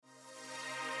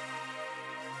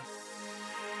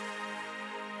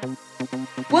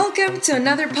Welcome to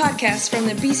another podcast from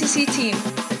the BCC team.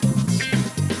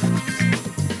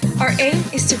 Our aim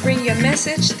is to bring you a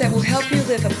message that will help you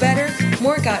live a better,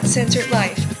 more God-centered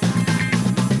life.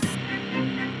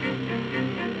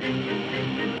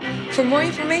 For more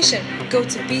information, go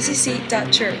to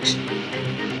bcc.church.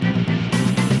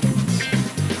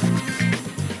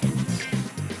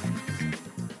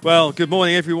 Well, good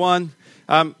morning, everyone.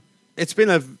 It's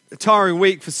been a tiring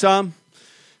week for some.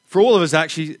 For all of us,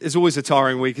 actually, there's always a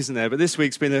tiring week, isn't there? But this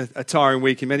week's been a tiring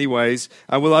week in many ways.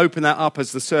 And we'll open that up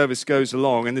as the service goes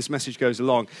along and this message goes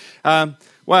along. Wow,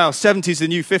 70's the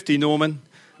new 50, Norman.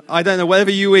 I don't know,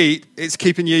 whatever you eat, it's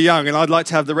keeping you young. And I'd like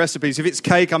to have the recipes. If it's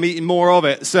cake, I'm eating more of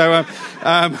it. So,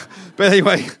 but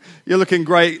anyway, you're looking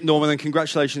great, Norman, and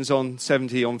congratulations on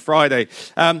 70 on Friday.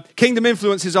 Kingdom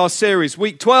Influence is our series.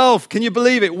 Week 12, can you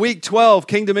believe it? Week 12,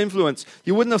 Kingdom Influence.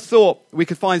 You wouldn't have thought we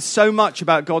could find so much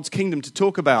about God's kingdom to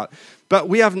talk about. But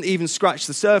we haven't even scratched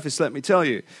the surface, let me tell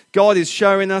you. God is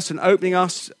showing us and opening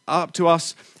us up to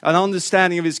us an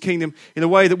understanding of his kingdom in a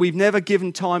way that we've never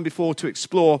given time before to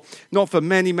explore, not for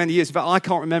many, many years. In fact, I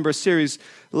can't remember a series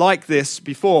like this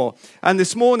before. And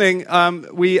this morning,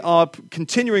 we are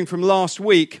continuing from last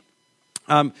week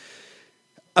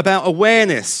about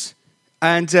awareness.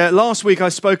 And last week, I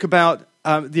spoke about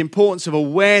the importance of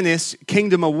awareness,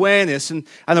 kingdom awareness. And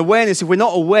awareness, if we're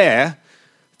not aware,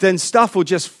 then stuff will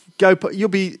just go, you'll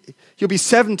be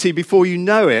 70 before you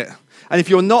know it. And if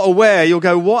you're not aware, you'll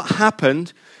go, what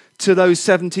happened to those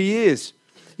 70 years?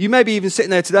 You may be even sitting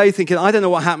there today thinking, I don't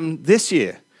know what happened this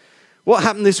year. What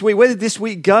happened this week? Where did this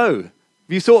week go?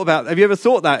 Have you ever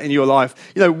thought that in your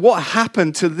life? You know, what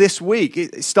happened to this week?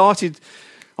 It started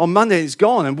on Monday, it's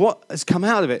gone. And what has come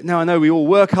out of it? Now, I know we all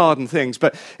work hard and things,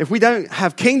 but if we don't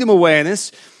have kingdom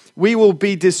awareness, we will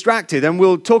be distracted, and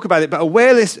we'll talk about it. But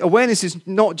awareness is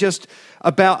not just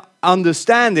about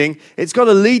understanding. It's got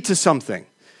to lead to something.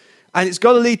 And it's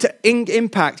got to lead to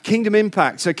impact, kingdom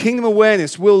impact. So kingdom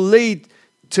awareness will lead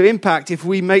to impact if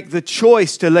we make the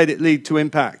choice to let it lead to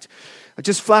impact.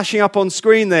 Just flashing up on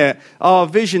screen there, our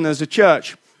vision as a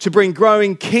church to bring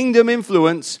growing kingdom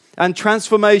influence and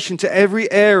transformation to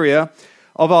every area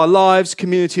of our lives,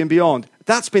 community, and beyond.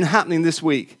 That's been happening this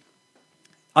week.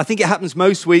 I think it happens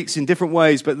most weeks in different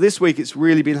ways, but this week it's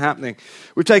really been happening.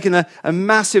 We've taken a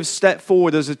massive step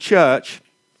forward as a church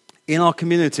in our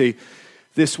community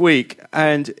this week,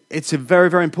 and it's very,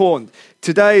 very important.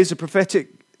 Today is a prophetic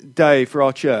day for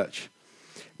our church.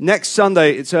 Next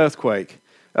Sunday, it's Earthquake.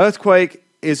 Earthquake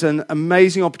is an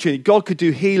amazing opportunity. God could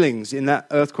do healings in that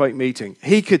Earthquake meeting.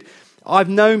 I've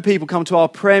known people come to our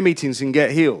prayer meetings and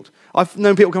get healed. I've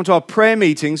known people come to our prayer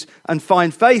meetings and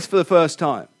find faith for the first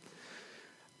time.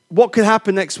 What could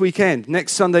happen next weekend,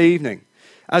 next Sunday evening,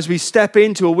 as we step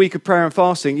into a week of prayer and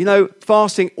fasting? You know,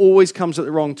 fasting always comes at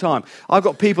the wrong time. I've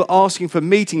got people asking for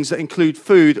meetings that include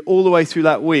food all the way through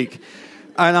that week.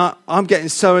 And I'm getting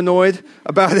so annoyed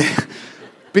about it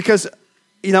because,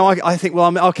 you know, I think,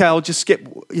 well, I'll just skip,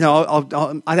 you know,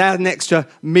 I'll add an extra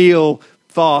meal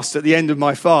fast at the end of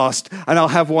my fast and I'll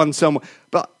have one somewhere.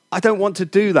 But I don't want to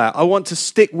do that. I want to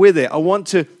stick with it. I want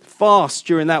to fast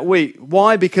during that week.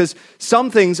 Why? Because some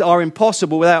things are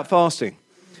impossible without fasting.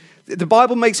 The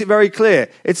Bible makes it very clear.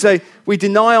 We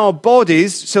deny our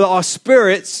bodies so that our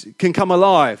spirits can come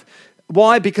alive.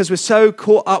 Why? Because we're so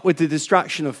caught up with the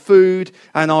distraction of food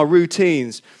and our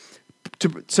routines.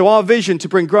 So our vision to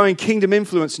bring growing kingdom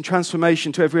influence and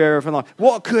transformation to every area of our life.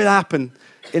 What could happen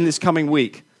in this coming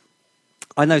week?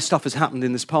 I know stuff has happened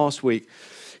in this past week.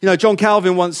 You know, John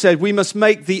Calvin once said, we must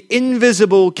make the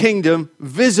invisible kingdom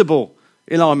visible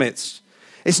in our midst.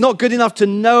 It's not good enough to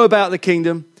know about the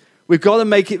kingdom. We've got to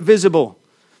make it visible.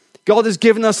 God has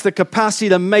given us the capacity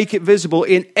to make it visible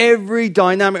in every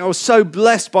dynamic. I was so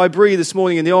blessed by Bree this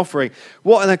morning in the offering.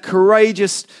 What a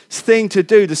courageous thing to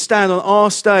do, to stand on our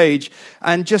stage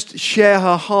and just share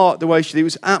her heart the way she did. It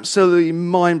was absolutely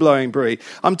mind-blowing, Bree.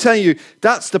 I'm telling you,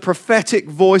 that's the prophetic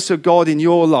voice of God in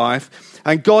your life.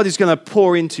 And God is going to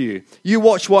pour into you. You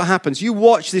watch what happens. You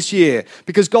watch this year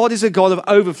because God is a God of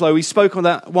overflow. We spoke on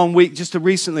that one week just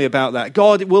recently about that.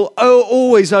 God will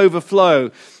always overflow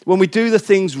when we do the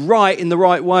things right in the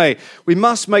right way. We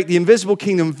must make the invisible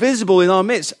kingdom visible in our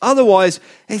midst. Otherwise,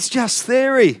 it's just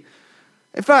theory.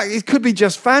 In fact, it could be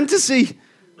just fantasy.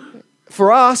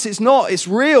 For us, it's not. It's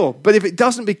real. But if it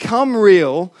doesn't become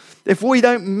real, if we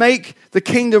don't make the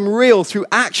kingdom real through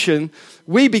action,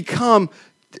 we become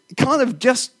kind of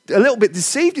just a little bit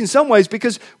deceived in some ways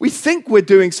because we think we're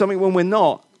doing something when we're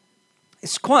not.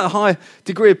 It's quite a high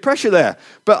degree of pressure there.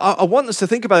 But I want us to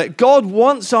think about it. God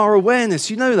wants our awareness.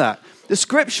 You know that. The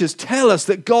scriptures tell us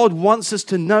that God wants us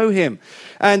to know him.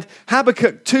 And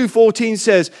Habakkuk 2:14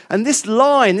 says, and this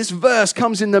verse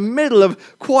comes in the middle of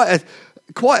quite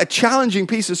a challenging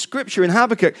piece of scripture in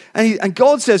Habakkuk. And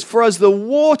God says, for as the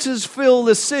waters fill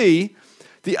the sea,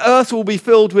 the earth will be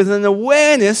filled with an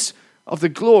awareness of the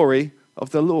glory of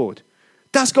the Lord.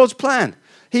 That's God's plan.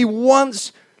 He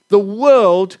wants the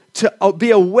world to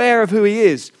be aware of who he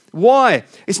is. Why?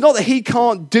 It's not that he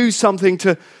can't do something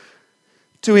to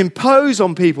impose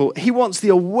on people. He wants the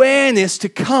awareness to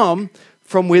come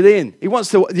from within. He wants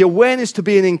the awareness to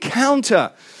be an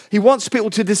encounter. He wants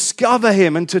people to discover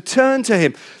him and to turn to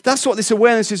him. That's what this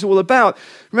awareness is all about.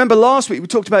 Remember last week we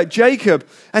talked about Jacob,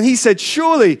 and he said,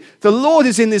 surely the Lord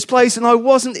is in this place and I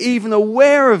wasn't even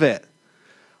aware of it.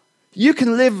 You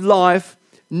can live life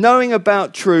knowing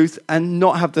about truth and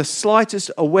not have the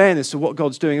slightest awareness of what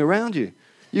God's doing around you.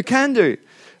 You can do.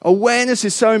 Awareness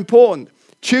is so important.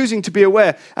 Choosing to be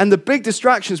aware. And the big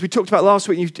distractions we talked about last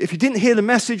week, if you didn't hear the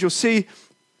message or see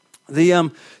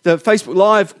the Facebook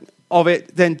Live of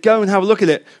it, then go and have a look at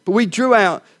it. But we drew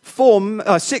out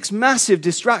 6 massive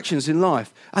distractions in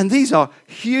life. And these are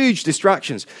huge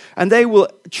distractions. And they will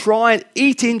try and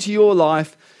eat into your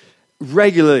life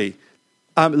regularly.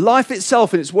 Life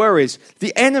itself and its worries,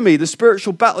 the enemy, the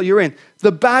spiritual battle you're in,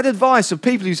 the bad advice of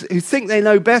people who think they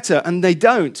know better and they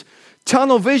don't.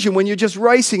 Tunnel vision when you're just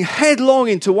racing headlong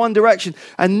into one direction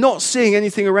and not seeing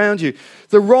anything around you.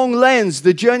 The wrong lens,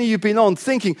 the journey you've been on,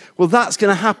 thinking, well, that's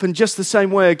going to happen just the same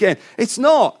way again. It's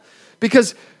not,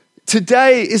 because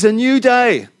today is a new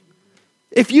day.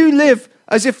 If you live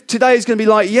as if today is going to be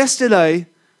like yesterday,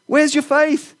 where's your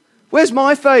faith? Where's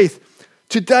my faith?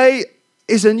 Today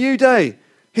is a new day.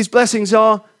 His blessings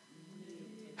are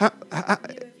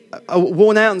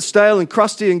worn out and stale and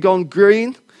crusty and gone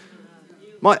green.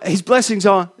 His blessings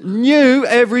are new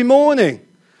every morning.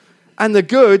 And the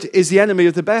good is the enemy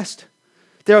of the best.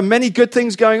 There are many good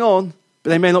things going on,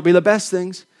 but they may not be the best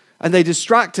things. And they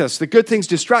distract us. The good things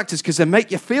distract us because they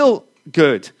make you feel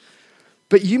good.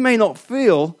 But you may not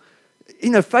feel,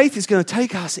 faith is going to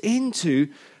take us into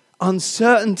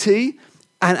uncertainty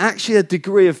and actually a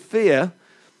degree of fear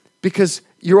because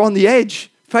you're on the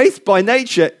edge. Faith by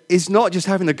nature is not just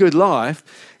having a good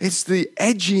life. It's the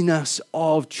edginess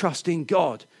of trusting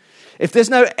God. If there's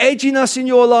no edginess in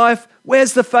your life,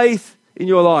 where's the faith in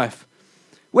your life?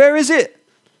 Where is it?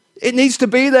 It needs to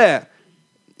be there.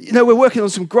 We're working on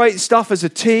some great stuff as a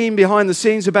team behind the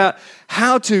scenes about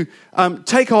how to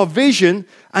take our vision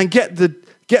and get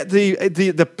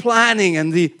the planning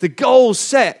and the goals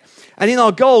set. And in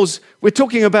our goals, we're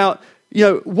talking about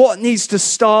what needs to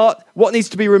start, what needs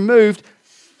to be removed,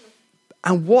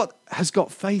 and what has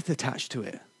got faith attached to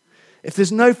it. If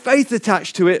there's no faith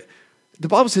attached to it, the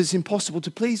Bible says it's impossible to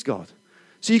please God.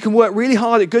 So you can work really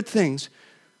hard at good things,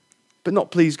 but not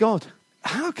please God.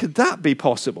 How could that be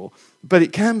possible? But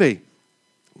it can be.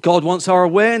 God wants our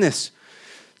awareness.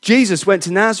 Jesus went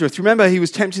to Nazareth. Remember, he was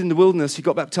tempted in the wilderness. He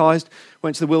got baptized,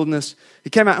 went to the wilderness.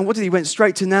 He came out, and what did he? Went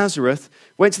straight to Nazareth,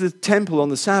 went to the temple on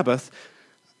the Sabbath,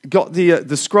 got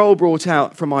the scroll brought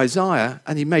out from Isaiah,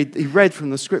 and he read from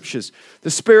the scriptures.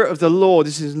 The Spirit of the Lord,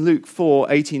 this is in Luke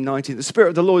 4:18-19. The Spirit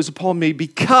of the Lord is upon me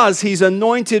because he's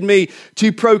anointed me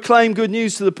to proclaim good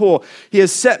news to the poor. He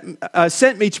has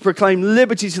sent me to proclaim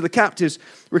liberty to the captives,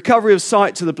 recovery of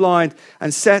sight to the blind,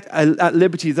 and set at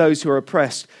liberty those who are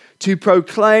oppressed, to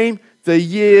proclaim the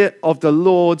year of the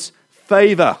Lord's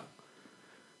favor.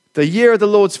 The year of the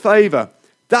Lord's favor.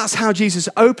 That's how Jesus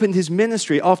opened his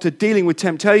ministry after dealing with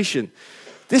temptation.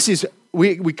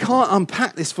 We can't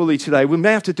unpack this fully today. We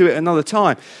may have to do it another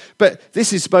time. But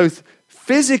this is both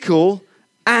physical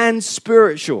and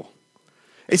spiritual.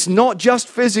 It's not just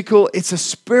physical, it's a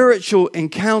spiritual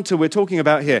encounter we're talking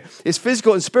about here. It's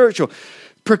physical and spiritual.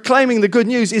 Proclaiming the good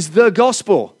news is the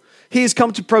gospel. He has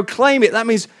come to proclaim it. That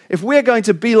means if we're going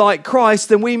to be like Christ,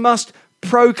 then we must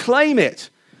proclaim it.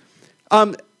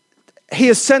 He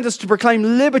has sent us to proclaim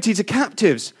liberty to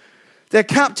captives. They're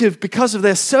captive because of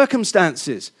their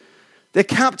circumstances. They're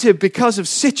captive because of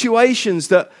situations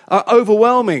that are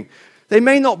overwhelming. They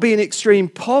may not be in extreme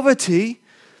poverty,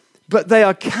 but they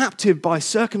are captive by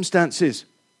circumstances.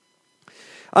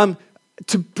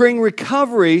 To bring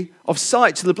recovery of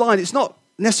sight to the blind, it's not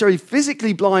necessarily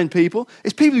physically blind people.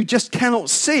 It's people who just cannot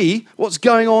see what's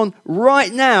going on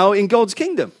right now in God's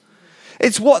kingdom.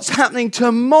 It's what's happening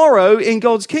tomorrow in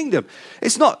God's kingdom.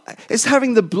 It's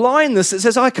having the blindness that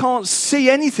says, I can't see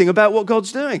anything about what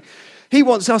God's doing. He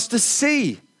wants us to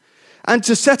see and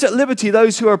to set at liberty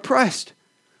those who are oppressed.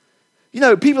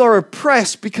 People are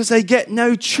oppressed because they get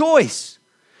no choice.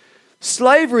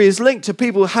 Slavery is linked to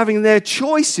people having their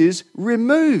choices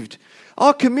removed.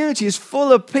 Our community is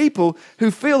full of people who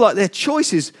feel like their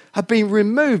choices have been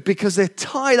removed because they're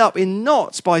tied up in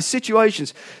knots by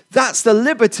situations. That's the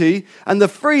liberty and the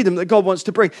freedom that God wants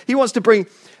to bring. He wants to bring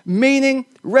meaning,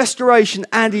 restoration,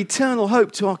 and eternal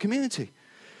hope to our community.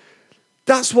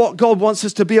 That's what God wants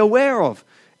us to be aware of.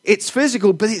 It's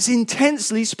physical, but it's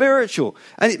intensely spiritual.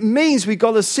 And it means we've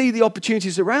got to see the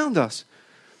opportunities around us.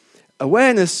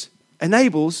 Awareness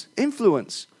enables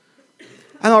influence.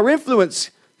 And our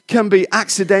influence can be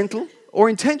accidental or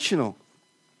intentional.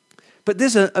 But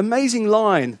there's an amazing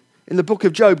line in the book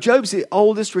of Job. Job's the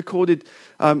oldest recorded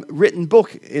written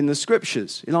book in the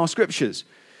scriptures, in our scriptures.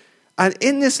 And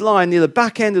in this line, near the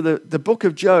back end of the book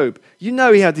of Job, you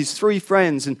know he had these three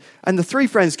friends, and the three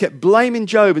friends kept blaming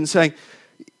Job and saying,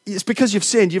 it's because you've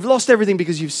sinned. You've lost everything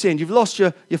because you've sinned. You've lost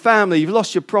your family. You've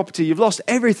lost your property. You've lost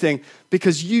everything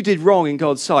because you did wrong in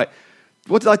God's sight.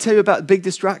 What did I tell you about big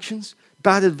distractions?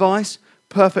 Bad advice?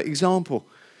 Perfect example.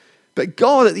 But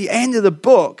God, at the end of the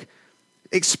book,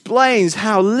 explains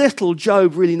how little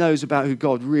Job really knows about who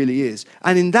God really is.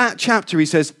 And in that chapter, he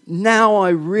says, now I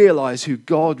realize who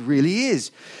God really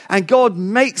is. And God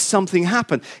makes something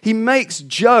happen. He makes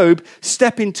Job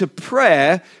step into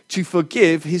prayer to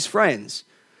forgive his friends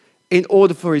in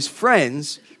order for his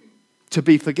friends to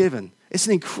be forgiven. It's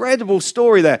an incredible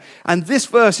story there. And this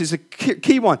verse is a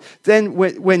key one. Then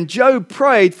when Job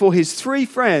prayed for his three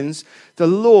friends, the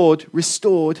Lord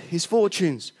restored his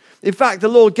fortunes. In fact, the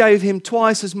Lord gave him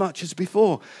twice as much as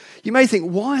before. You may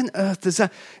think, why on earth does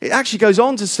that? It actually goes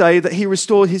on to say that he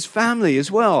restored his family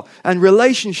as well and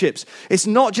relationships. It's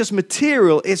not just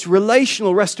material, it's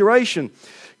relational restoration.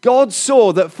 God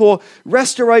saw that for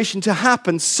restoration to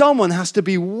happen, someone has to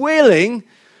be willing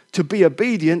to be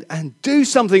obedient and do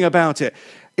something about it.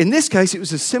 In this case, it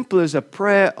was as simple as a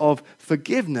prayer of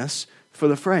forgiveness for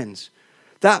the friends.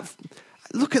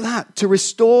 Look at that, to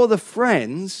restore the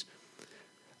friends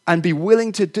and be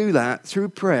willing to do that through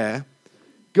prayer,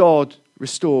 God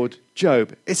restored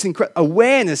Job. It's incredible.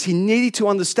 Awareness, he needed to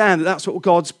understand that that's what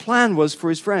God's plan was for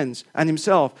his friends and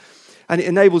himself. And it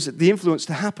enables the influence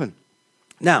to happen.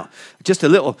 Now, just a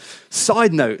little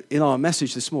side note in our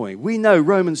message this morning. We know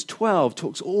Romans 12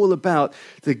 talks all about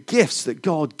the gifts that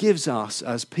God gives us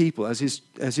as people, as his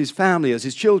family, as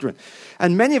his children.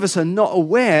 And many of us are not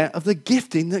aware of the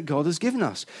gifting that God has given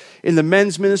us. In the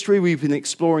men's ministry, we've been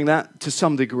exploring that to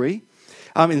some degree.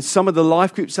 In some of the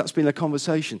life groups, that's been a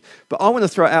conversation. But I want to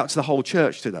throw it out to the whole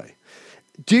church today.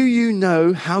 Do you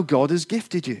know how God has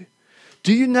gifted you?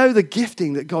 Do you know the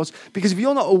gifting that God's... Because if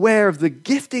you're not aware of the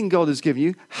gifting God has given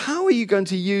you, how are you going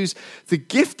to use the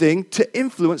gifting to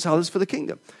influence others for the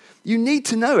kingdom? You need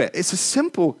to know it. It's a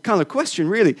simple kind of question,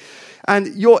 really.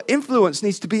 And your influence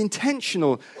needs to be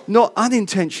intentional, not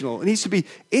unintentional. It needs to be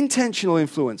intentional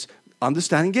influence,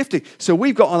 understanding gifting. So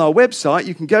we've got on our website,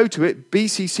 you can go to it,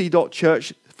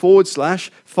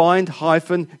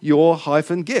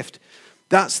 bcc.church/find-your-gift.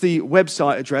 That's the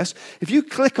website address. If you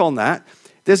click on that,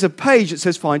 there's a page that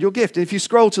says Find Your Gift. And if you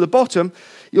scroll to the bottom,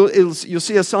 you'll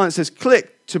see a sign that says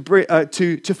click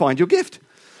to find your gift.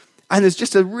 And there's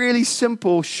just a really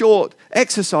simple, short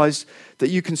exercise that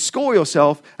you can score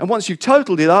yourself. And once you've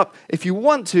totaled it up, if you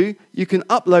want to, you can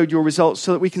upload your results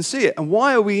so that we can see it. And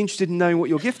why are we interested in knowing what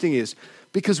your gifting is?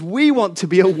 Because we want to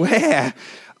be aware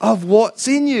of what's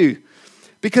in you.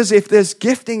 Because if there's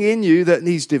gifting in you that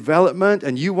needs development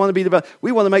and you want to be developed,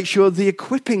 we want to make sure the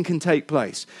equipping can take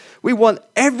place. We want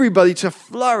everybody to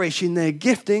flourish in their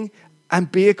gifting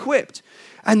and be equipped.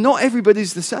 And not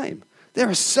everybody's the same. There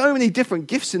are so many different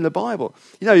gifts in the Bible.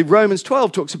 You know, Romans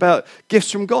 12 talks about gifts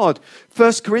from God.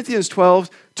 1 Corinthians 12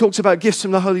 talks about gifts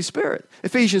from the Holy Spirit.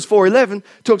 Ephesians 4:11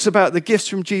 talks about the gifts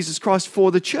from Jesus Christ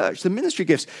for the church, the ministry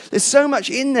gifts. There's so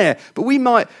much in there, but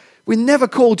we're never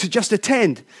called to just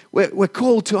attend. We're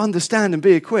called to understand and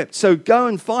be equipped. So go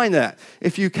and find that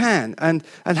if you can and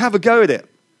have a go at it.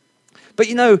 But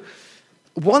you know,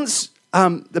 once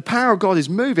the power of God is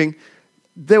moving,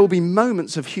 there will be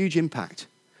moments of huge impact.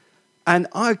 And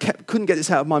I couldn't get this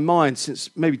out of my mind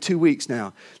since maybe 2 weeks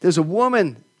now. There's a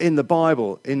woman in the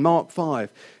Bible, in Mark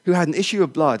 5, who had an issue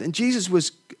of blood. And Jesus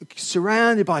was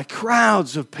surrounded by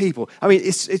crowds of people. I mean,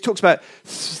 it talks about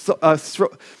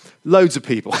loads of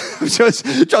people. I was just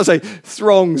trying to say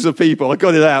throngs of people. I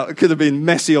got it out. It could have been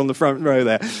messy on the front row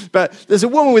there. But there's a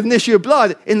woman with an issue of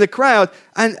blood in the crowd,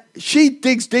 and she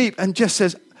digs deep and just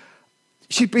says,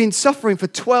 she'd been suffering for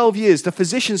 12 years. The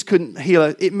physicians couldn't heal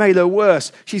her. It made her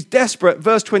worse. She's desperate.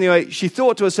 Verse 28, she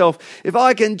thought to herself, if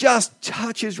I can just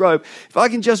touch his robe, if I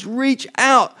can just reach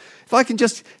out, if I can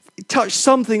just touch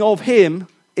something of him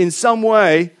in some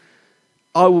way,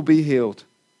 I will be healed.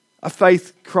 A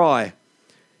faith cry.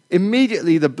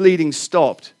 Immediately the bleeding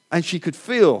stopped and she could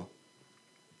feel.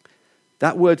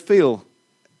 That word feel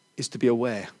is to be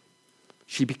aware.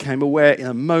 She became aware in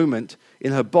a moment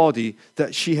in her body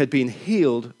that she had been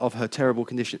healed of her terrible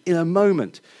condition. In a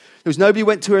moment. There was nobody who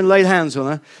went to her and laid hands on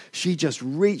her. She just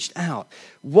reached out.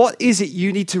 What is it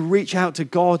you need to reach out to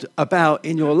God about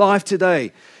in your life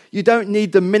today? You don't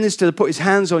need the minister to put his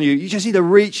hands on you. You just need to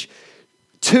reach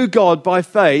to God by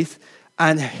faith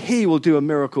and he will do a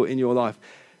miracle in your life.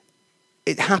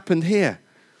 It happened here.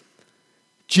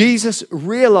 Jesus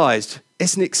realized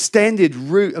it's an extended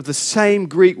root of the same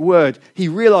Greek word. He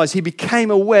realized, he became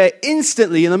aware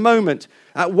instantly in a moment.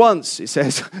 At once, it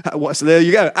says, at once, so there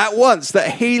you go. At once,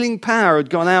 that healing power had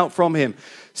gone out from him.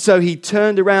 So he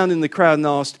turned around in the crowd and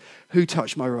asked, who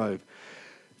touched my robe?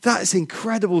 That is an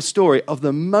incredible story of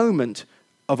the moment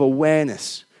of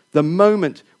awareness. The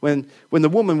moment when the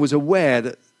woman was aware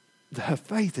that her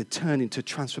faith had turned into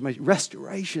transformation,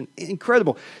 restoration.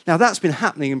 Incredible. Now, that's been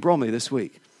happening in Bromley this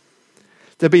week.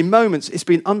 There have been moments, it's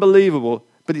been unbelievable,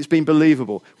 but it's been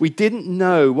believable. We didn't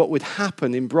know what would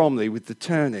happen in Bromley with the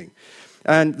turning.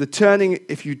 And the turning,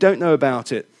 if you don't know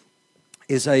about it,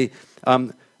 is a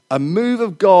move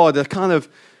of God, a kind of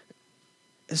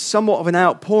somewhat of an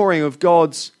outpouring of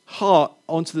God's heart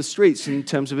onto the streets in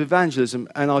terms of evangelism.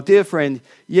 And our dear friend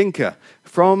Yinka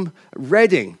from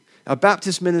Reading, a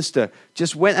Baptist minister,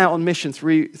 just went out on mission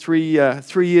three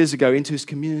years ago into his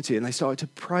community, and they started to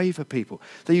pray for people.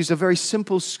 They used a very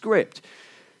simple script,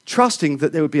 trusting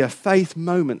that there would be a faith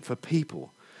moment for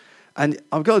people. And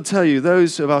I've got to tell you,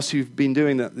 those of us who've been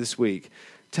doing that this week,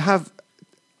 to have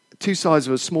two sides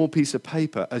of a small piece of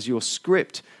paper as your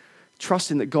script,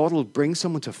 trusting that God will bring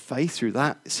someone to faith through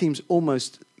that, seems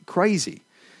almost crazy.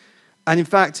 And in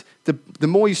fact, the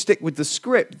more you stick with the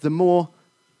script, the more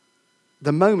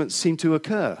the moments seem to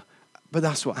occur. But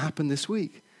that's what happened this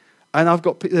week. And I've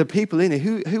got people in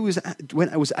here who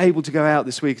was able to go out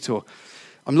this week at all.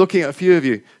 I'm looking at a few of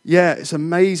you. Yeah, it's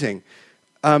amazing.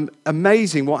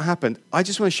 Amazing what happened. I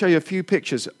just want to show you a few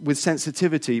pictures with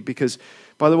sensitivity because,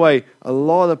 by the way, a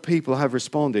lot of people have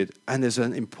responded and there's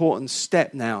an important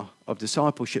step now of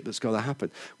discipleship that's got to happen.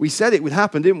 We said it would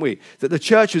happen, didn't we? That the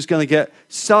church was going to get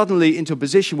suddenly into a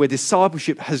position where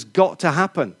discipleship has got to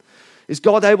happen. Is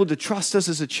God able to trust us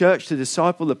as a church to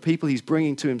disciple the people he's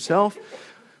bringing to himself?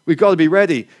 We've got to be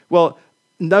ready. Well,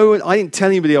 I didn't tell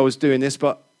anybody I was doing this,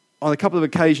 but on a couple of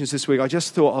occasions this week, I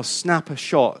just thought I'll snap a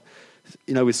shot,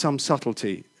 with some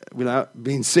subtlety, without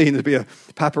being seen to be a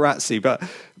paparazzi.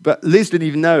 But Liz didn't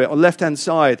even know it. On the left-hand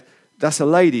side, that's a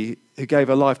lady who gave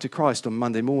her life to Christ on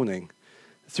Monday morning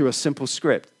through a simple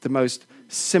script, the most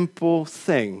simple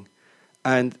thing.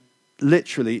 And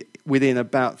literally, within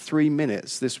about 3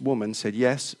 minutes, this woman said,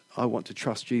 yes, I want to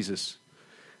trust Jesus,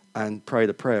 and prayed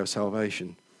a prayer of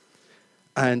salvation.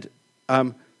 And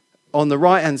on the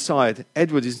right-hand side,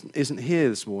 Edward isn't here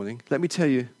this morning. Let me tell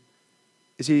you,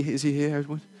 is he here,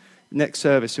 Edward? Next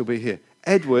service, he'll be here.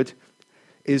 Edward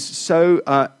is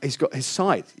he's got his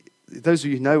sight. Those of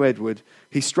you who know Edward,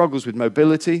 he struggles with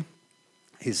mobility.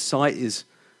 His sight is,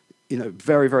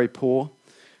 very, very poor.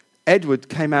 Edward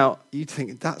came out, you'd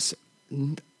think, that's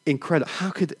incredible. How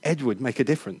could Edward make a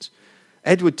difference?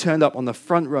 Edward turned up on the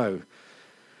front row.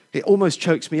 It almost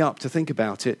chokes me up to think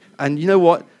about it. And you know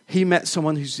what? He met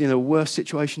someone who's in a worse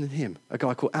situation than him, a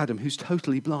guy called Adam, who's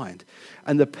totally blind.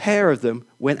 And the pair of them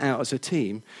went out as a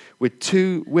team with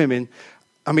two women.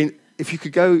 I mean, if you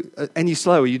could go any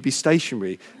slower, you'd be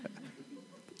stationary.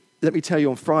 Let me tell you,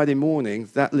 on Friday morning,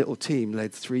 that little team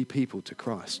led 3 people to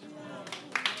Christ.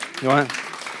 All right?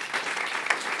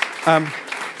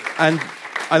 And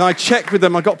I checked with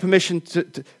them. I got permission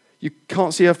to you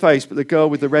can't see her face, but the girl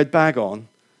with the red bag on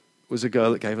was a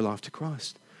girl that gave her life to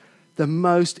Christ. The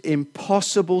most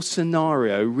impossible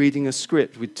scenario, reading a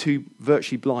script with 2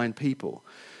 virtually blind people.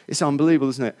 It's unbelievable,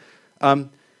 isn't it?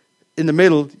 In the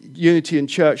middle, unity and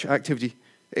church activity.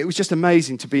 It was just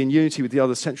amazing to be in unity with the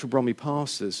other Central Bromley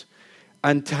pastors.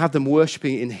 And to have them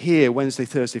worshipping in here Wednesday,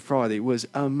 Thursday, Friday was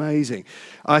amazing.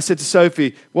 I said to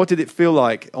Sophie, what did it feel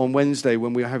like on Wednesday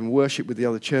when we were having worship with the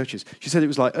other churches? She said it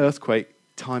was like earthquake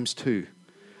times 2.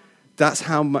 That's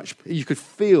how much you could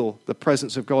feel the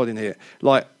presence of God in here.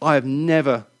 Like I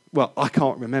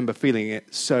can't remember feeling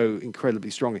it so incredibly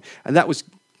strongly. And that was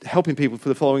helping people for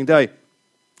the following day.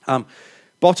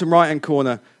 Bottom right-hand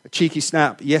corner, a cheeky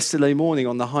snap. Yesterday morning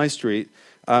on the high street,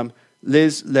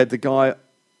 Liz led the guy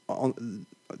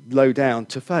low down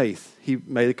to faith. He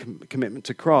made a commitment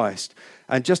to Christ.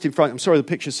 And just in front, I'm sorry the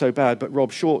picture's so bad, but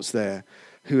Rob Short's there,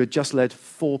 who had just led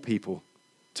 4 people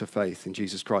to faith in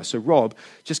Jesus Christ. So Rob,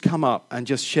 just come up and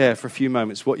just share for a few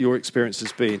moments what your experience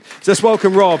has been. So let's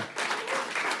welcome Rob.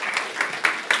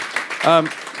 Oh,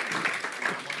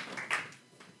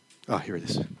 here it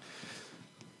is. Right,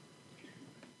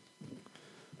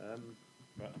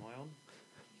 am I on?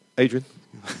 Adrian.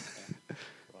 Right.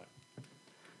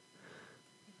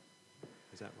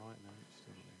 Is that right? No, it's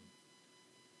still on.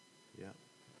 Yeah.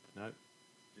 No. Does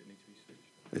it need to be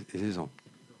switched? It is on.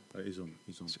 Oh, it is on.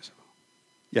 It's on.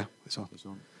 Yeah, it's on. It's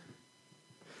on.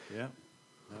 Yeah.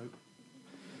 No.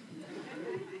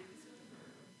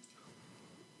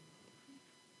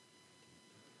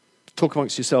 Talk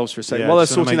amongst yourselves for a second. Yeah, While they're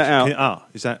just wanna sorting that out.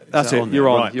 Is that That's that it. on You're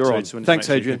there? on. Right, You're so on. just wanted to Thanks,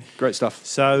 make sure- Adrian. Great stuff.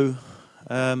 So,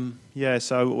 the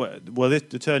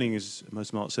turning is,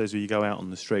 as Mark says, where you go out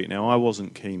on the street. Now, I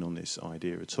wasn't keen on this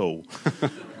idea at all,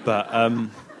 but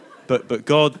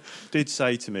God did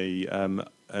say to me, and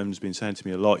has been saying to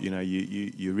me a lot,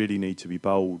 you really need to be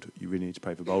bold. You really need to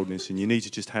pray for boldness, and you need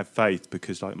to just have faith,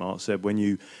 because, like Mark said, when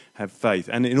you have faith,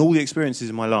 and in all the experiences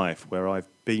in my life where I've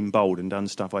been bold and done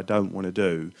stuff I don't want to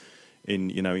do,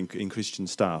 in Christian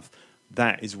stuff,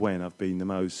 that is when I've been the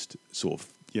most sort of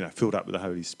filled up with the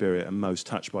Holy Spirit and most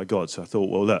touched by God. So I thought,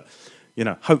 well, look,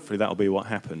 hopefully that'll be what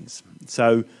happens.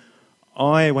 So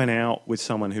I went out with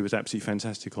someone who was absolutely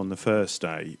fantastic on the first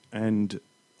day, and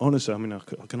honestly, I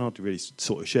can hardly really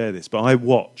sort of share this, but I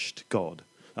watched God,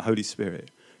 the Holy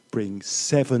Spirit, bring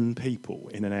 7 people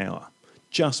in an hour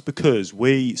just because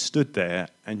we stood there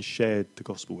and shared the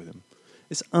gospel with them.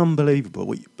 It's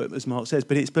unbelievable, but as Mark says,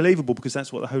 but it's believable because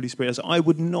that's what the Holy Spirit does. I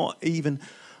would not even,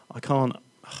 I can't,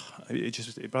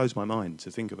 it blows my mind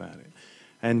to think about it.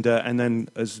 And then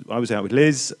as I was out with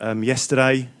Liz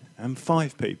yesterday,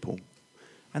 5 people.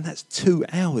 And that's 2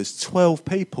 hours. 12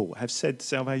 people have said the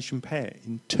salvation prayer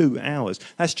in 2 hours.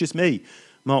 That's just me.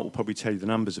 Mark will probably tell you the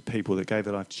numbers of people that gave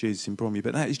their life to Jesus in Bromley,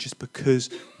 but that is just because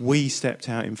we stepped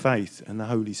out in faith and the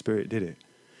Holy Spirit did it.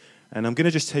 And I'm going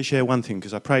to just share one thing,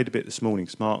 because I prayed a bit this morning,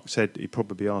 because Mark said he'd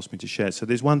probably asked me to share. So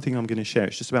there's one thing I'm going to share.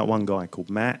 It's just about one guy called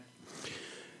Matt.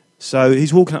 So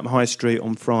he's walking up the high street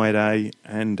on Friday,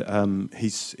 and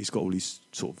he's got all his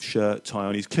sort of shirt, tie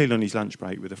on. He's clearly on his lunch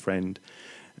break with a friend.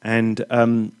 And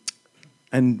Babs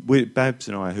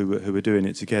and I, who were doing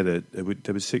it together, there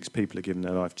were 6 people who had given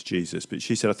their life to Jesus. But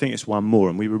she said, I think it's one more,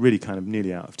 and we were really kind of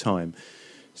nearly out of time.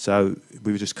 So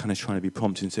we were just kind of trying to be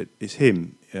prompt and said, it's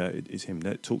him,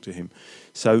 talk to him.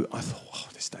 So I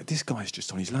thought, this guy's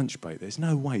just on his lunch break. There's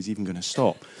no way he's even going to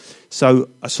stop. So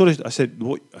I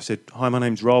said, hi, my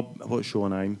name's Rob. What's your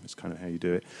name? That's kind of how you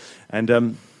do it.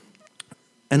 And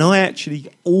I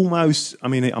actually almost,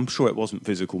 I'm sure it wasn't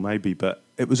physical maybe, but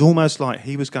it was almost like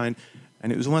he was going,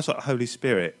 and it was almost like the Holy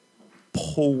Spirit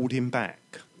pulled him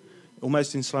back,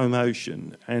 almost in slow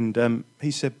motion. And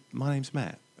he said, my name's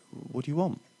Matt. What do you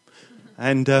want?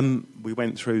 And we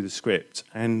went through the script,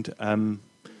 and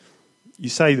you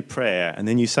say the prayer, and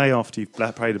then you say, after you've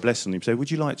prayed a blessing, you say,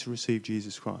 would you like to receive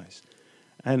Jesus Christ?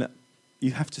 And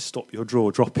you have to stop your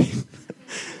jaw dropping.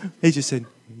 He just said,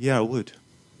 yeah, I would.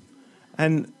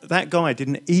 And that guy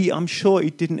I'm sure he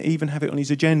didn't even have it on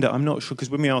his agenda. I'm not sure, because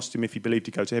when we asked him if he believed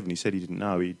he'd go to heaven, he said he didn't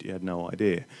know, he had no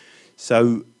idea.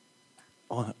 So,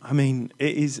 it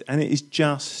is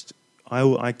just,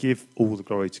 I give all the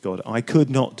glory to God. I could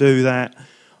not do that.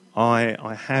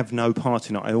 I have no part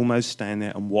in it. I almost stand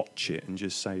there and watch it and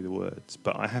just say the words.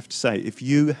 But I have to say, if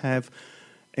you have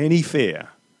any fear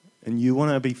and you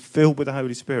want to be filled with the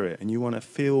Holy Spirit and you want to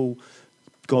feel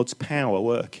God's power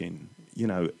working,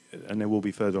 and there will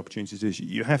be further opportunities to do this,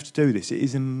 you have to do this. It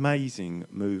is an amazing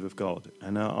move of God.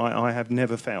 And I have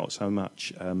never felt so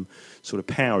much sort of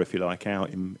power, if you like,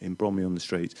 out in Bromley on the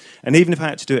streets. And even if I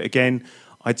had to do it again,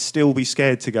 I'd still be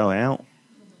scared to go out,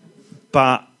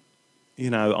 but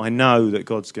I know that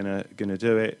God's gonna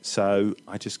do it, so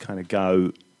I just kind of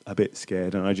go a bit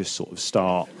scared, and I just sort of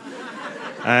start,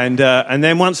 and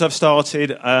then once I've started,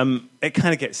 it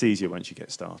kind of gets easier once you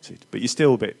get started, but you're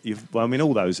still a bit.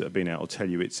 All those that have been out will tell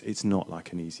you it's not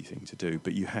like an easy thing to do,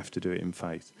 but you have to do it in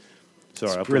faith.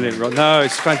 Sorry, it's brilliant, Rob. No,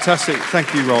 it's fantastic.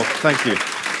 Thank you, Rob. Thank you.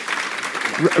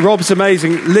 Rob's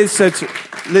amazing. Liz said.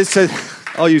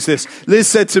 I'll use this. Liz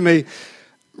said to me,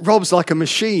 Rob's like a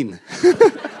machine.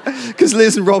 Because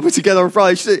Liz and Rob were together on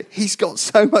Friday. She said, he's got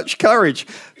so much courage.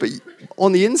 But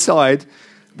on the inside,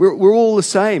 we're all the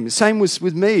same. The same was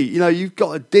with me. You've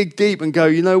got to dig deep and go,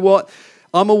 you know what?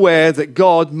 I'm aware that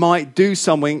God might do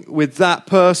something with that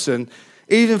person.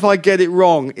 Even if I get it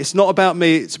wrong, it's not about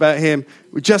me, it's about him.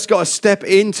 We've just got to step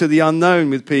into the unknown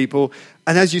with people.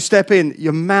 And as you step in,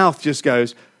 your mouth just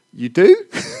goes, you do?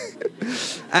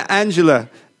 Angela,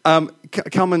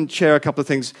 come and share a couple of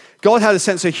things. God had a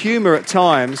sense of humor at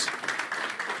times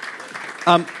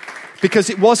because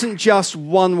it wasn't just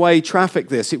one-way traffic,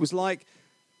 this. It was like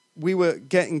we were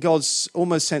getting God's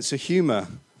almost sense of humor.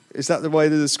 Is that the way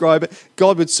to describe it?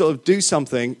 God would sort of do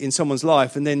something in someone's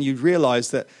life, and then you'd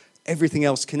realize that everything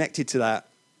else connected to that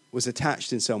was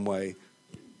attached in some way.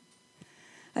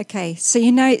 Okay, so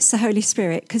you know it's the Holy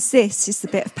Spirit because this is the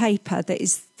bit of paper that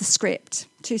is the script,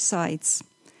 2 sides.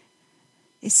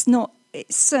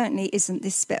 It certainly isn't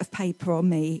this bit of paper or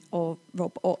me or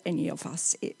Rob or any of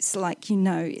us. It's like you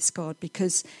know it's God,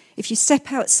 because if you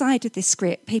step outside of this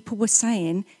script, people were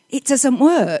saying it doesn't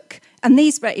work. And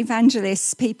these were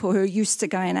evangelists, people who are used to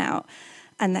going out,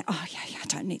 and they're, oh yeah, I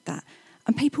don't need that.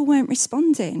 And people weren't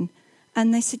responding.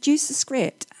 And they said, use the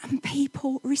script. And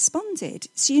people responded.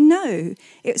 So you know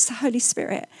it was the Holy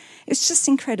Spirit. It was just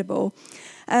incredible.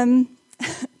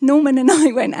 Norman and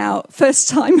I went out, first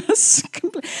time,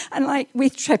 and like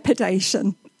with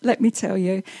trepidation, let me tell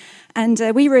you. And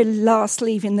we were last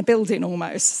leaving the building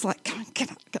almost. It's like, come on, get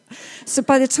up. So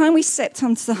by the time we stepped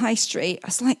onto the high street, I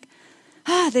was like,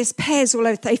 there's pears all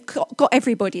over. They've got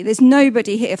everybody. There's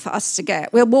nobody here for us to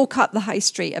get. We'll walk up the high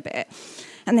street a bit.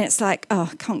 And then it's like,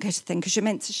 I can't get a thing because you're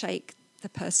meant to shake the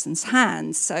person's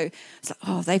hand. So it's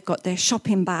like, they've got their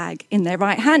shopping bag in their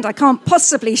right hand. I can't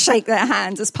possibly shake their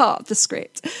hand as part of the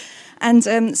script. And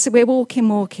so we're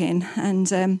walking, and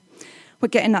we're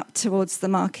getting up towards the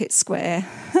market square.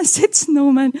 I said to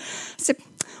Norman,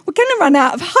 we're going to run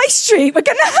out of high street. We're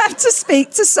going to have to speak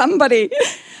to somebody.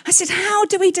 I said, how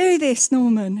do we do this,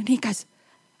 Norman? And he goes,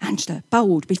 Angela,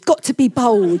 bold. We've got to be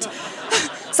bold.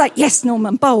 It's like, yes,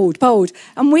 Norman, bold.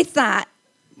 And with that,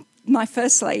 my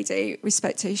first lady, we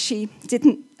spoke to, she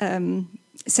didn't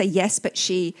say yes, but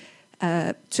she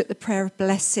took the prayer of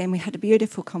blessing. We had a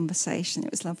beautiful conversation. It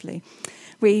was lovely.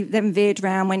 We then veered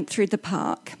around, went through the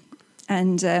park,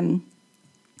 and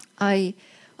I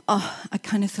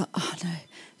kind of thought, no,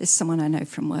 there's someone I know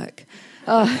from work.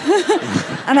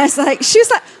 And I was like, she was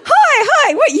like,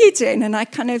 hi, what are you doing? And I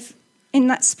kind of, in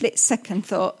that split second,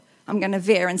 thought, I'm going to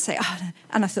veer and say, no.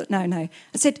 And I thought, no. I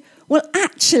said, well,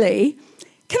 actually,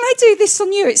 can I do this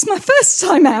on you? It's my first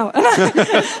time out. And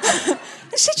I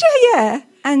said, yeah.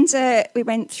 And we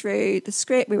went through the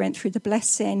script. We went through the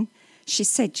blessing. She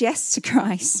said yes to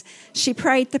Christ. She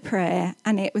prayed the prayer.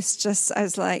 And it was just, I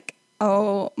was like,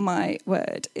 oh, my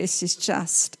word. This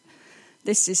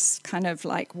is kind of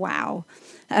like, wow.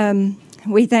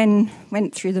 We then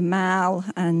went through the mall,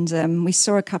 and we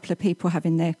saw a couple of people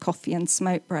having their coffee and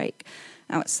smoke break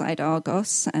outside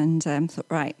Argos, and thought,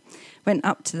 right, went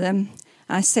up to them.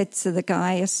 I said to the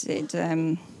guy, I said,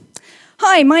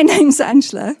 hi, my name's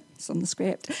Angela. It's on the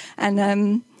script.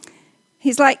 And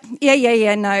he's like,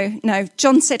 yeah, no.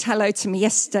 John said hello to me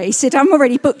yesterday. He said, I'm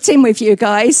already booked in with you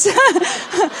guys.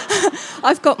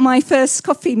 I've got my first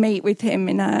coffee meet with him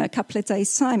in a couple of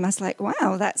days' time. I was like,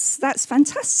 wow, that's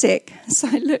fantastic. So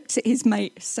I looked at his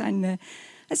mate standing there.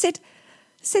 I said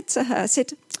to her, so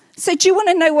do you want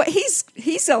to know what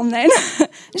he's on then? And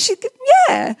she said,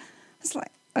 yeah. I was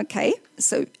like, okay.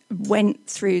 So went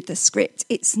through the script.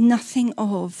 It's nothing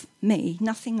of me,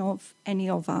 nothing of any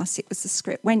of us. It was the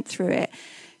script. Went through it.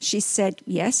 She said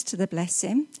yes to the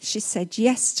blessing. She said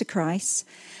yes to Christ.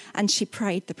 And she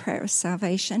prayed the prayer of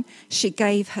salvation. She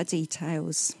gave her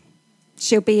details.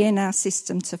 She'll be in our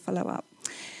system to follow up.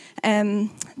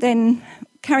 Then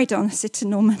carried on. I said to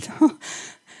Norman,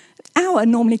 hour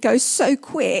normally goes so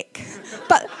quick,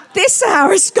 but this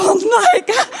hour has gone like,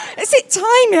 is it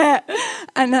time yet?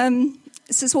 And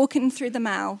so it's walking through the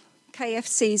mall.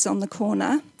 KFC's on the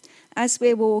corner. As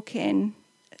we're walking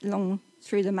along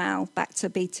through the mall back to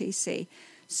BTC.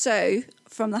 So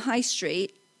from the high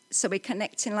street, so we're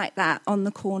connecting like that on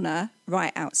the corner,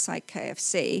 right outside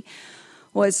KFC,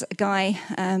 was a guy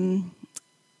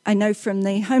I know from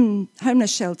the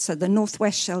homeless shelter, the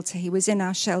Northwest shelter. He was in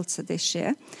our shelter this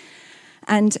year.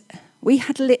 And we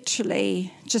had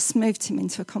literally just moved him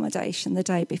into accommodation the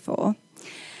day before.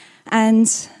 And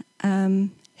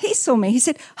he saw me. He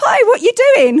said, hi, what are you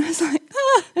doing? I was like,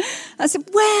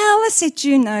 I said,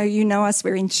 you know us,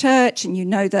 we're in church, and you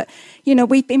know that,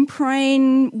 we've been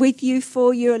praying with you,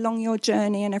 for you, along your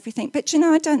journey and everything. But,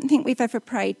 I don't think we've ever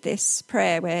prayed this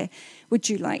prayer where, would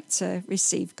you like to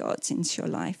receive God into your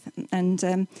life? And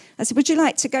I said, would you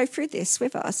like to go through this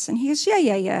with us? And he goes,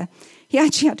 yeah. He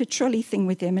actually had a trolley thing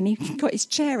with him, and he got his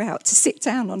chair out to sit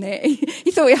down on it. He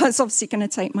thought I was obviously going to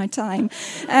take my time.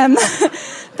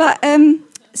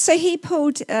 So he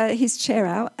pulled his chair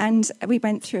out, and we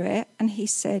went through it, and he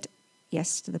said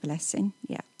yes to the blessing.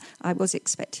 Yeah, I was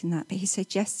expecting that, but he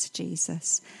said yes to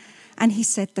Jesus. And he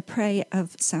said the prayer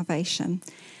of salvation.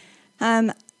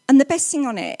 And the best thing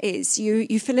on it is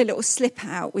you fill a little slip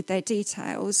out with their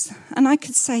details. And I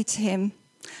could say to him,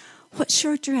 what's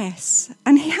your address?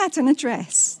 And he had an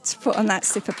address to put on that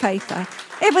slip of paper.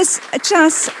 It was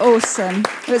just awesome.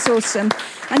 It was awesome.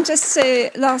 And just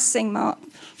last thing, Mark,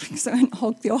 because I won't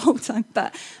hog the whole time,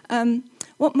 but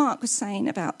what Mark was saying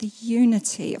about the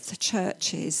unity of the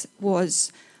churches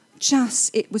was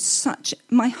just, it was such,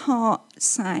 my heart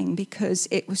sang because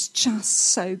it was just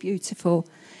so beautiful.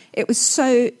 It was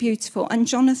so beautiful. And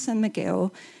Jonathan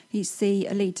McGill, he's the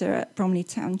leader at Bromley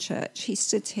Town Church, he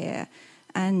stood here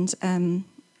and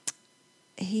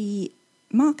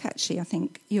Mark, actually, I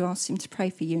think you asked him to pray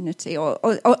for unity, or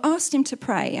asked him to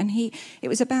pray, and it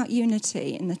was about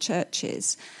unity in the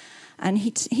churches. And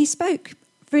he spoke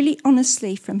really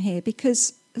honestly from here,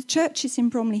 because the churches in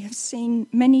Bromley have seen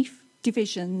many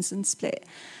divisions and split,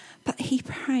 but he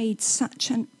prayed such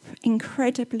an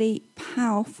incredibly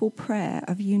powerful prayer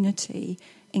of unity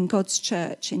in God's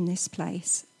church in this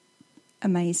place.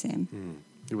 Amazing.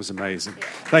 It was amazing.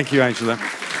 Thank you, Angela.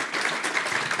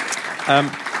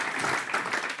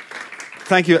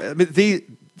 Thank you. I mean,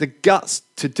 the guts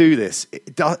to do this,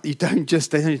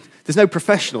 there's no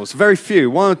professionals, very few.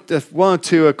 One or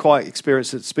two are quite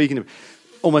experienced at speaking of.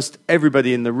 Almost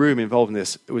everybody in the room involved in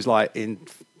this, it was like in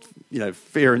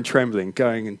fear and trembling,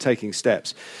 going and taking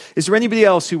steps. Is there anybody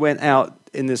else who went out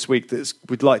in this week that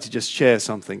would like to just share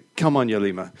something? Come on,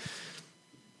 Yolima.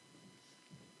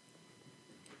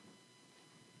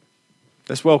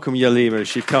 Let's welcome Yolima as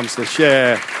she comes to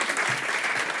share. I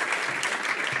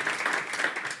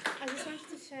just wanted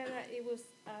to share that it was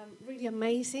really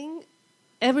amazing.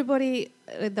 Everybody,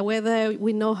 the weather,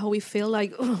 we know how we feel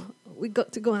like, we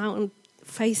got to go out and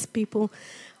face people.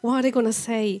 What are they going to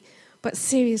say? But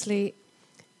seriously,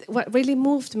 what really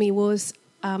moved me was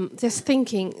just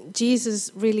thinking,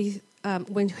 Jesus really,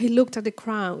 when he looked at the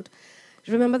crowd,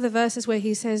 remember the verses where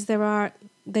he says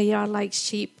they are like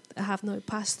sheep that have no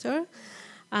pastor,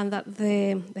 and that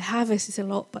the harvest is a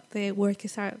lot, but the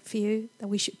workers are few, that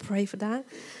we should pray for that.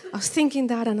 I was thinking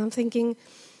that, and I'm thinking,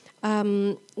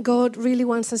 God really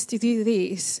wants us to do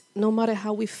this, no matter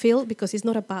how we feel, because it's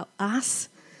not about us.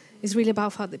 It's really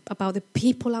about the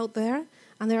people out there.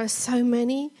 And there are so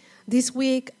many. This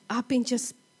week, I've been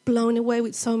just blown away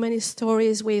with so many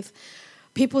stories with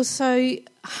people so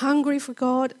hungry for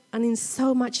God and in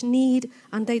so much need,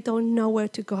 and they don't know where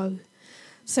to go.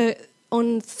 So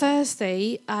on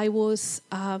Thursday, I was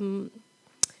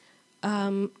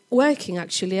working,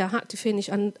 actually. I had to finish,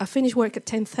 and I finished work at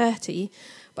 10:30,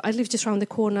 but I live just around the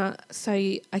corner, so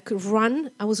I could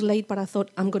run. I was late, but I thought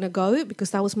I'm going to go,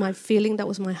 because that was my feeling, that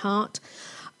was my heart.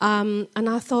 And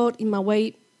I thought,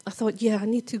 I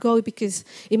need to go, because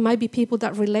it might be people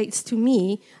that relates to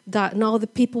me that now the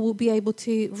people will be able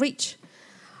to reach.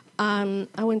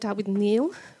 I went out with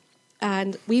Neil,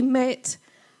 and we met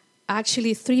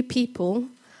actually 3 people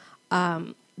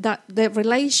that their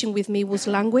relation with me was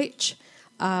language.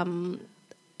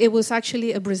 It was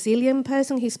actually a Brazilian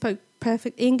person. He spoke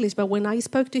perfect English, but when I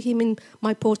spoke to him in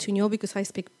my Portuñol, because I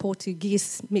speak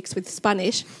Portuguese mixed with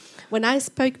Spanish, when I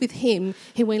spoke with him,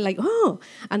 he went like, oh.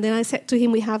 And then I said to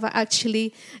him, we have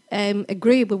actually a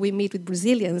group where we meet with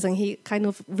Brazilians, and he kind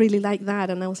of really liked that.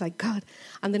 And I was like, God.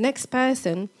 And the next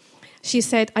person, she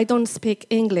said, I don't speak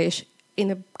English, in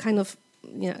a kind of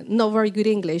not very good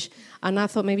English. And I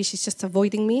thought maybe she's just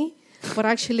avoiding me. But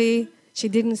actually, she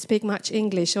didn't speak much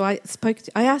English. So I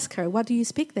asked her, what do you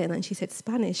speak then? And she said,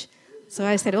 Spanish. So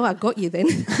I said, I got you then.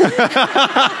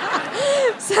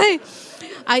 So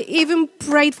I even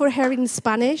prayed for her in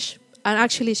Spanish, and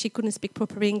actually she couldn't speak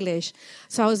proper English.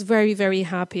 So I was very, very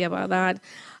happy about that.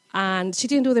 And she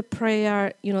didn't do the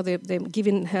prayer, the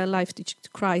giving her life to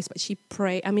Christ, but she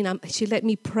prayed. She let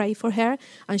me pray for her,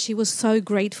 and she was so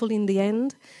grateful in the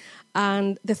end.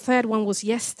 And the third one was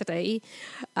yesterday,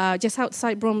 just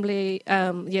outside Bromley,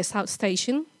 South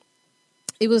Station.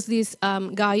 It was this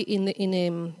guy in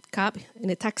a cab, in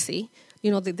a taxi,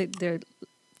 the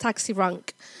taxi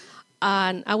rank.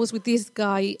 And I was with this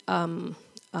guy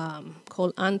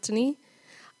called Anthony,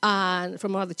 and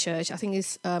from another church, I think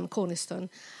it's Cornerstone.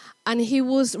 And he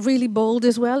was really bold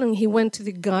as well, and he went to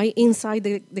the guy inside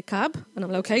the cab, and I'm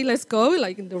like, okay, let's go,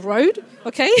 like in the road,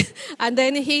 okay? And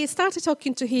then he started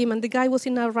talking to him, and the guy was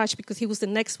in a rush because he was the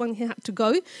next one he had to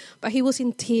go, but he was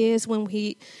in tears when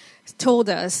he told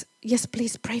us, yes,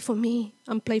 please pray for me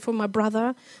and pray for my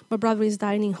brother. My brother is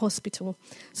dying in hospital.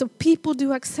 So people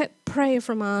do accept prayer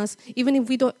from us, even if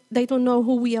they don't know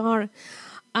who we are.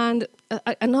 And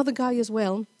another guy as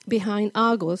well, behind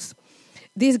Argos,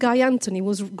 this guy, Anthony,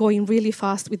 was going really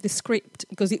fast with the script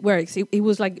because it works. It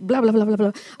was like blah, blah, blah, blah,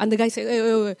 blah. And the guy said,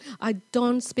 oh, I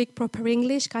don't speak proper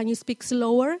English. Can you speak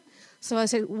slower? So I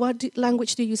said, what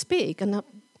language do you speak? And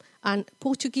and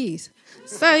Portuguese.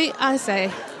 So I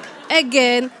say,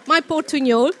 again, my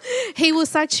Portuñol, he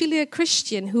was actually a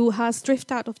Christian who has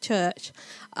drifted out of church,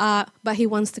 but he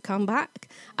wants to come back.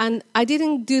 And I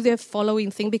didn't do the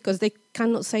following thing because they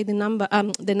cannot say the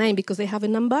name because they have a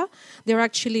number. They're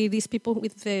actually these people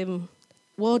with the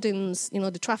wardens,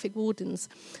 the traffic wardens.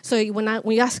 So when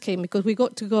we ask him, because we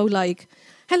got to go like,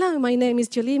 hello, my name is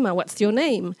Jolima, what's your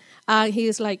name? He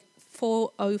is like,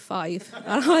 405.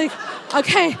 And I'm like,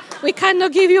 okay, we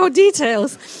cannot give you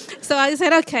details. So I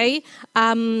said, okay.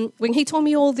 When he told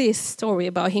me all this story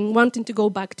about him wanting to go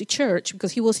back to church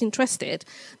because he was interested,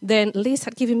 then Liz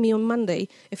had given me on Monday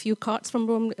a few cards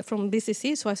from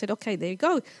BCC. So I said, okay, there you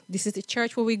go. This is the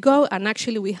church where we go. And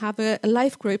actually we have a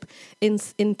life group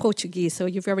in Portuguese. So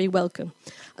you're very welcome.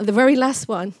 And the very last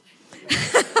one.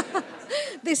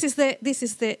 This is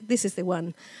the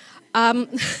one.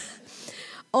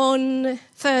 On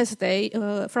Friday,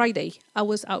 I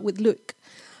was out with Luke,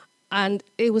 and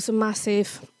it was a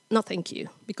massive no thank you,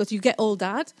 because you get all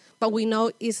that, but we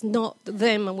know it's not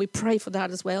them, and we pray for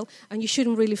that as well, and you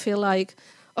shouldn't really feel like,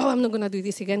 oh, I'm not going to do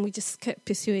this again. We just kept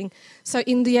pursuing. So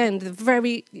in the end, the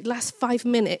very last 5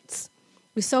 minutes,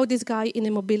 we saw this guy in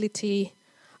a mobility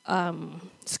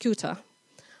scooter,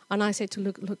 and I said to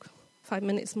Luke, look, 5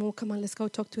 minutes more, come on, let's go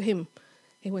talk to him.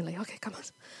 He went like, okay, come on.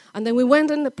 And then we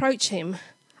went and approached him.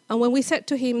 And when we said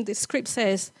to him, the script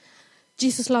says,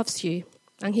 Jesus loves you,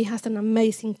 and he has an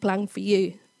amazing plan for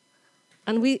you.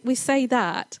 And we say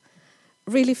that,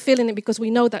 really feeling it because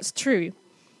we know that's true.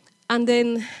 And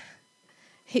then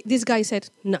this guy said,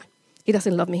 no, he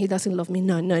doesn't love me,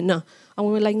 no. And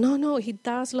we were like, no, he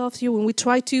does love you. And we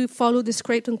tried to follow the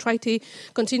script and try to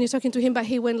continue talking to him, but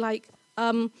he went like,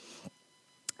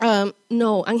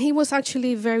 no, and he was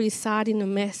actually very sad, in a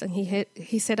mess, and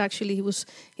he said actually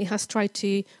he has tried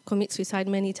to commit suicide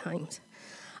many times.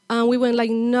 And we went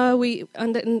like, no,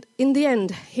 and then in the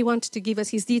end, he wanted to give us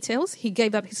his details. He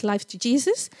gave up his life to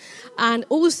Jesus, and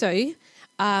also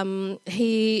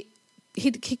he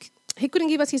couldn't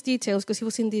give us his details because he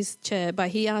was in this chair,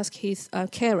 but he asked his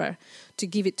carer to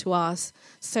give it to us.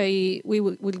 So we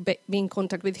will be in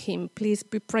contact with him. Please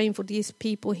be praying for these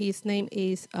people. His name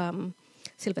is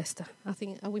Sylvester. I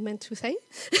think, are we meant to say?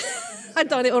 I've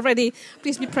done it already.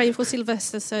 Please be praying for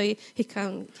Sylvester so he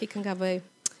can have a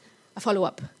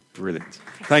follow-up. Brilliant.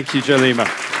 Thank you, Jolima.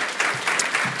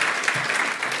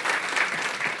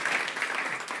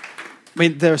 I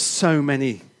mean, there are so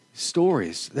many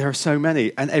stories. There are so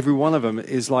many, and every one of them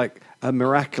is like a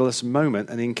miraculous moment,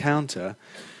 an encounter.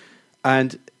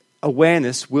 And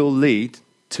awareness will lead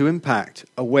to impact.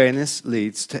 Awareness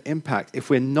leads to impact. If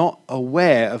we're not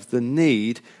aware of the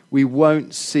need, we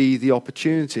won't see the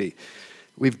opportunity.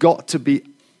 We've got to be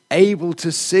able to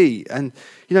see. And,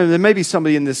 there may be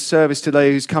somebody in this service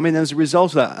today who's come in as a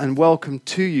result of that, and welcome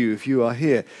to you if you are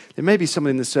here. There may be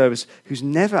somebody in the service who's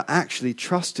never actually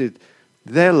trusted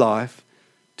their life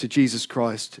to Jesus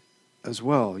Christ as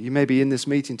well. You may be in this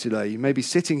meeting today. You may be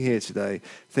sitting here today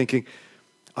thinking,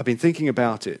 I've been thinking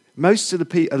about it.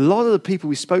 A lot of the people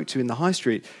we spoke to in the high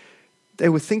street, they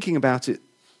were thinking about it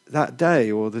that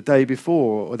day or the day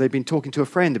before, or they've been talking to a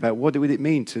friend about what would it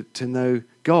mean to know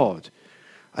God.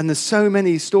 And there's so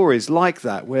many stories like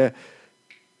that where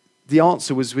the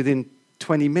answer was within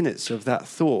 20 minutes of that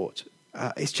thought.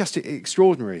 It's just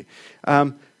extraordinary.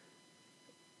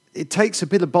 It takes a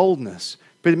bit of boldness,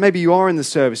 but maybe you are in the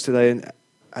service today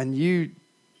and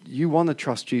you want to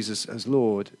trust Jesus as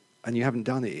Lord, and you haven't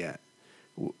done it yet.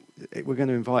 We're going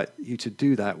to invite you to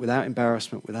do that without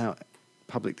embarrassment, without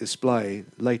public display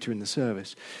later in the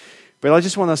service. But I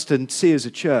just want us to see as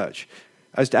a church,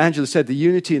 as Angela said, the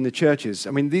unity in the churches.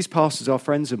 I mean, these pastors are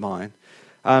friends of mine,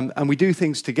 and we do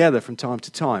things together from time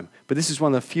to time. But this is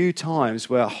one of the few times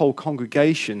where a whole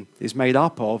congregation is made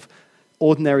up of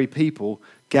ordinary people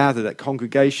gathered at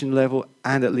congregation level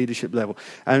and at leadership level.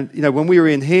 And, when we were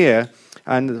in here,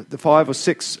 and the 5 or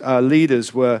 6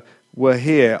 leaders were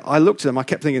here, I looked at them, I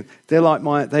kept thinking, they're like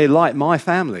my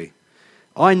family.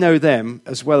 I know them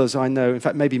as well as I know, in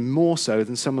fact, maybe more so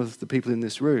than some of the people in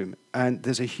this room. And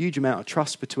there's a huge amount of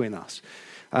trust between us.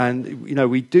 And,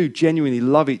 we do genuinely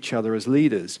love each other as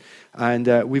leaders. And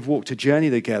we've walked a journey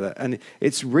together. And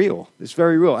it's real. It's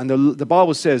very real. And the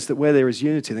Bible says that where there is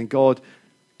unity, then God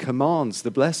commands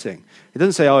the blessing. It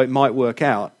doesn't say, it might work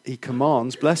out. He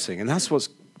commands blessing. And that's what's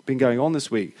been going on this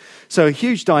week. So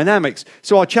huge dynamics.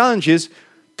 So our challenge is,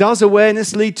 does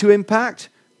awareness lead to impact?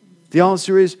 The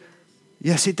answer is,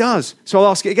 yes, it does. So I'll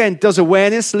ask it again. Does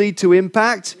awareness lead to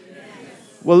impact? Yes.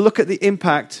 Well, look at the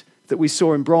impact that we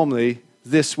saw in Bromley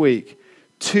this week.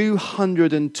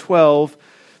 212,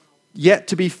 yet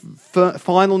to be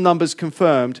final numbers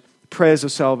confirmed, prayers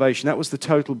of salvation. That was the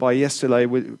total by yesterday,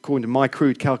 according to my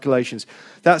crude calculations.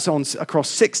 That's on across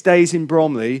 6 days in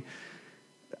Bromley,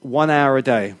 1 hour a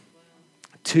day.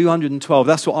 212,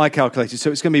 that's what I calculated.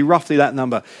 So it's going to be roughly that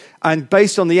number. And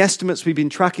based on the estimates we've been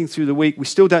tracking through the week, we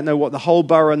still don't know what the whole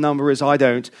borough number is, I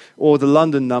don't, or the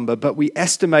London number, but we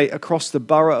estimate across the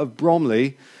borough of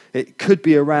Bromley, it could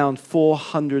be around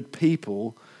 400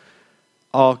 people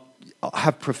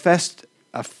have professed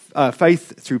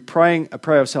faith through praying a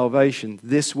prayer of salvation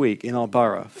this week in our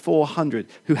borough. 400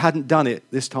 who hadn't done it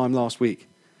this time last week.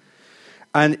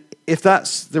 And if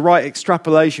that's the right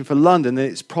extrapolation for London, then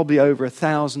it's probably over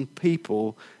 1,000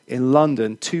 people in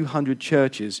London, 200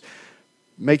 churches,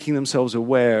 making themselves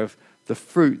aware of the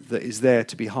fruit that is there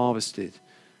to be harvested.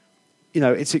 You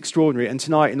know, it's extraordinary. And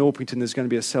tonight in Orpington, there's going to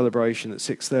be a celebration at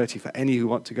 6:30 for any who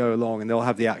want to go along, and they'll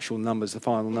have the actual numbers, the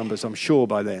final numbers, I'm sure,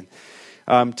 by then,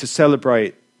 to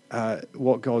celebrate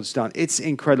what God's done. It's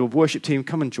incredible. Worship team,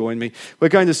 come and join me. We're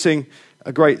going to sing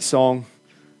a great song.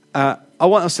 I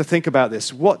want us to think about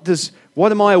this. What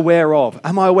am I aware of?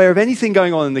 Am I aware of anything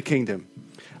going on in the kingdom?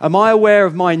 Am I aware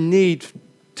of my need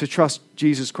to trust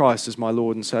Jesus Christ as my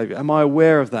Lord and Savior? Am I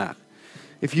aware of that?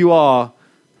 If you are,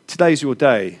 today's your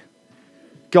day.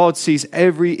 God sees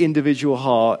every individual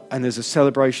heart, and there's a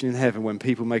celebration in heaven when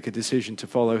people make a decision to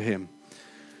follow him.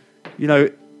 You know,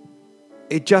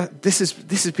 this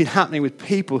has been happening with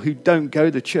people who don't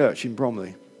go to church in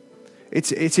Bromley.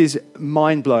 It is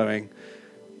mind-blowing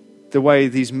the way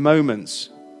these moments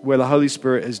where the Holy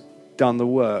Spirit has done the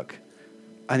work,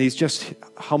 and he's just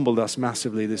humbled us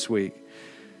massively this week.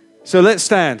 So let's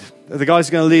stand. The guys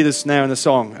are going to lead us now in a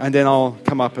song, and then I'll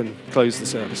come up and close the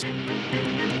service.